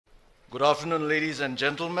Good afternoon, ladies and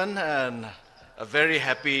gentlemen, and a very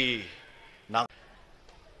happy Naga.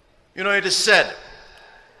 It is said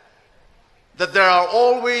that there are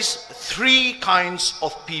always three kinds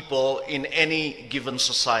of people in any given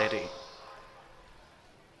society.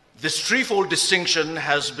 This threefold distinction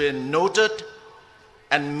has been noted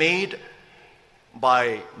and made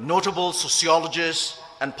by notable sociologists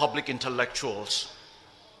and public intellectuals.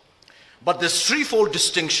 But this threefold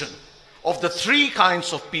distinction of the three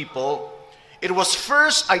kinds of people, it was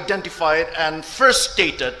first identified and first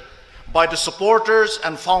stated by the supporters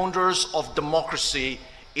and founders of democracy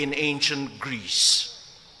in ancient Greece.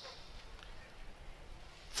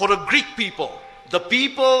 For the Greek people, the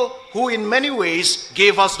people who in many ways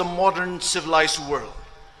gave us the modern civilized world,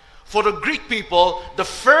 for the Greek people, the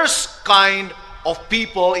first kind of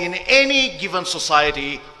people in any given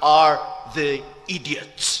society are the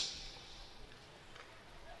idiots.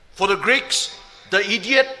 For the Greeks, the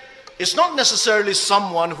idiot is not necessarily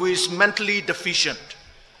someone who is mentally deficient.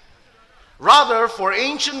 Rather, for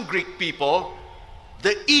ancient Greek people,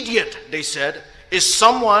 the idiot, they said, is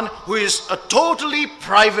someone who is a totally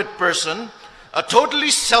private person, a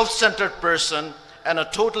totally self-centered person, and a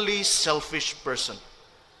totally selfish person.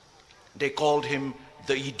 They called him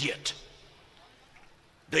the idiot.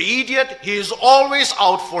 The idiot, he is always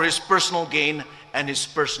out for his personal gain and his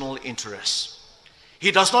personal interests. He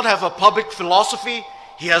does not have a public philosophy.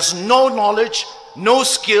 He has no knowledge, no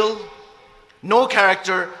skill, no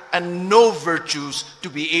character, and no virtues to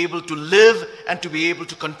be able to live and to be able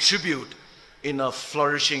to contribute in a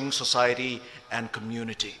flourishing society and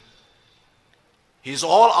community. He's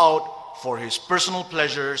all out for his personal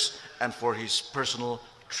pleasures and for his personal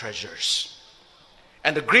treasures.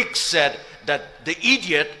 And the Greeks said that the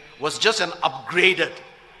idiot was just an upgraded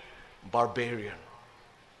barbarian,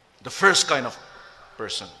 the first kind of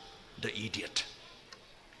person, the idiot.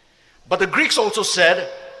 But the Greeks also said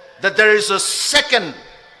that there is a second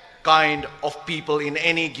kind of people in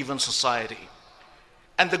any given society.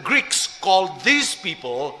 And the Greeks called these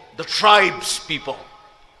people the tribes people.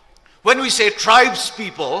 When we say tribes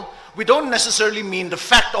people, we don't necessarily mean the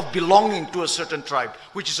fact of belonging to a certain tribe,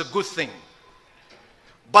 which is a good thing.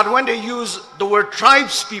 But when they use the word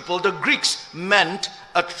tribes people, the Greeks meant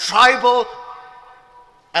a tribal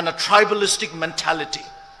and a tribalistic mentality.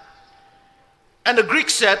 And the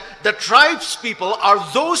Greeks said that tribes people are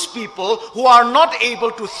those people who are not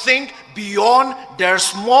able to think beyond their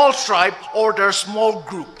small tribe or their small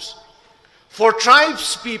groups. For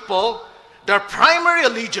tribes people, their primary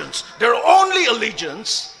allegiance, their only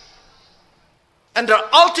allegiance, and their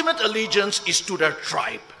ultimate allegiance is to their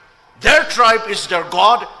tribe. Their tribe is their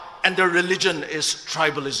God, and their religion is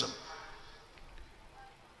tribalism.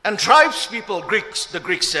 And tribes people, the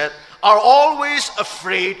Greeks said, are always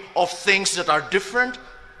afraid of things that are different,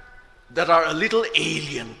 that are a little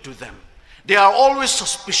alien to them. They are always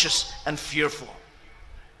suspicious and fearful.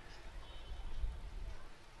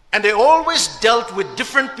 And they always dealt with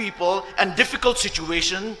different people and difficult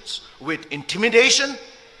situations with intimidation,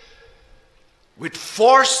 with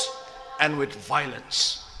force, and with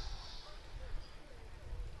violence.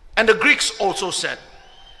 And the Greeks also said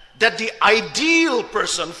that the ideal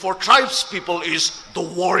person for tribes people is the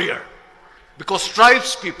warrior, because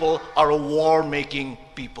tribes people are a war-making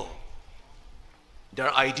people.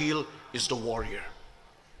 Their ideal is the warrior.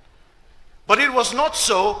 But it was not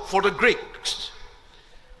so for the Greeks.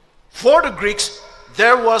 For the Greeks,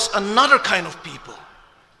 there was another kind of people,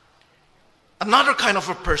 another kind of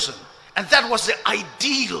a person, and that was the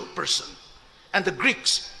ideal person. And the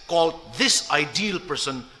Greeks called this ideal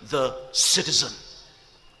person the citizen.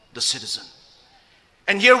 The citizen.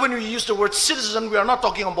 And here when we use the word citizen, we are not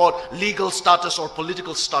talking about legal status or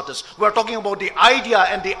political status. We are talking about the idea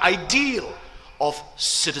and the ideal of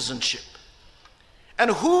citizenship.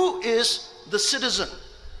 And who is the citizen?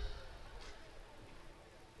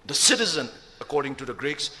 The citizen, according to the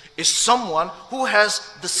Greeks, is someone who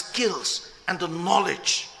has the skills and the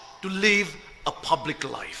knowledge to live a public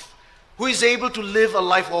life, who is able to live a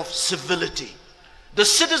life of civility. The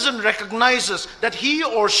citizen recognizes that he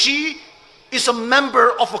or she is a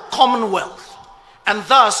member of a commonwealth and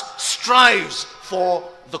thus strives for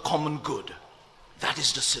the common good. That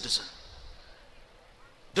is the citizen.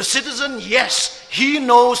 The citizen, yes, he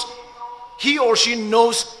or she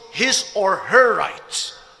knows his or her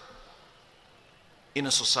rights in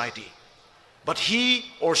a society. But he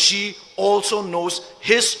or she also knows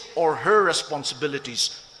his or her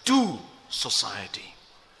responsibilities to society.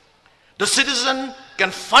 The citizen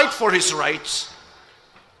can fight for his rights,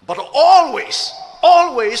 but always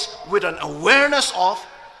with an awareness of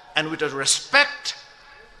and with a respect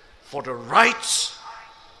for the rights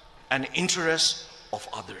and interests of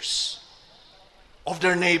others, of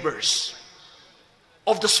their neighbors,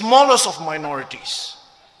 of the smallest of minorities,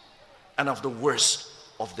 and of the worst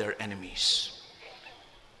of their enemies.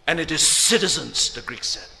 And it is citizens, the Greeks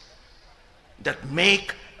said, that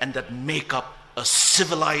make up a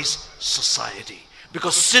civilized society.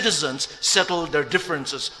 Because citizens settle their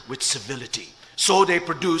differences with civility. So they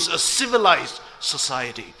produce a civilized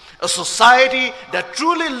society. A society that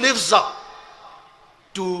truly lives up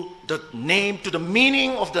to the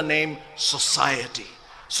meaning of the name society.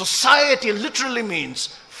 Society literally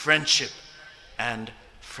means friendship and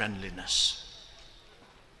friendliness.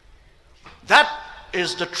 That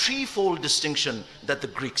is the threefold distinction that the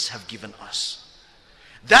Greeks have given us.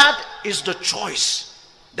 That is the choice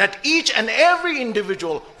that each and every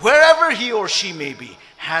individual, wherever he or she may be,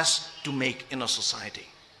 has to make in a society.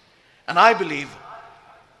 And I believe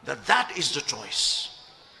that that is the choice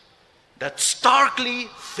that starkly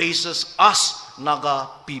faces us Naga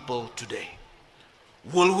people today.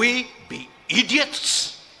 Will we be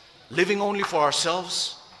idiots, living only for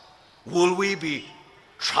ourselves? Will we be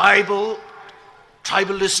tribalistic,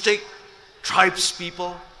 tribes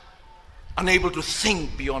people, unable to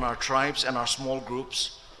think beyond our tribes and our small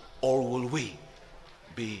groups? Or will we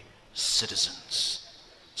be citizens?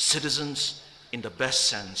 Citizens in the best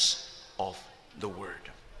sense of the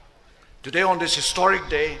word. Today, on this historic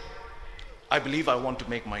day, I believe I want to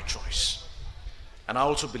make my choice. And I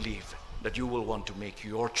also believe that you will want to make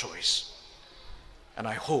your choice. And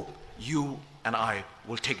I hope you and I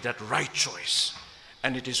will take that right choice.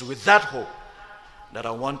 And it is with that hope that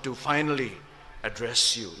I want to finally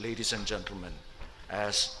address you, ladies and gentlemen,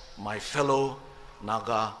 as my fellow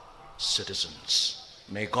Naga citizens.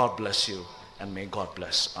 May God bless you, and may God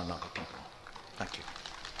bless our Naga people. Thank you.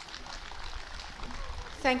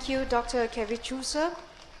 Thank you, Dr. Kevichusa.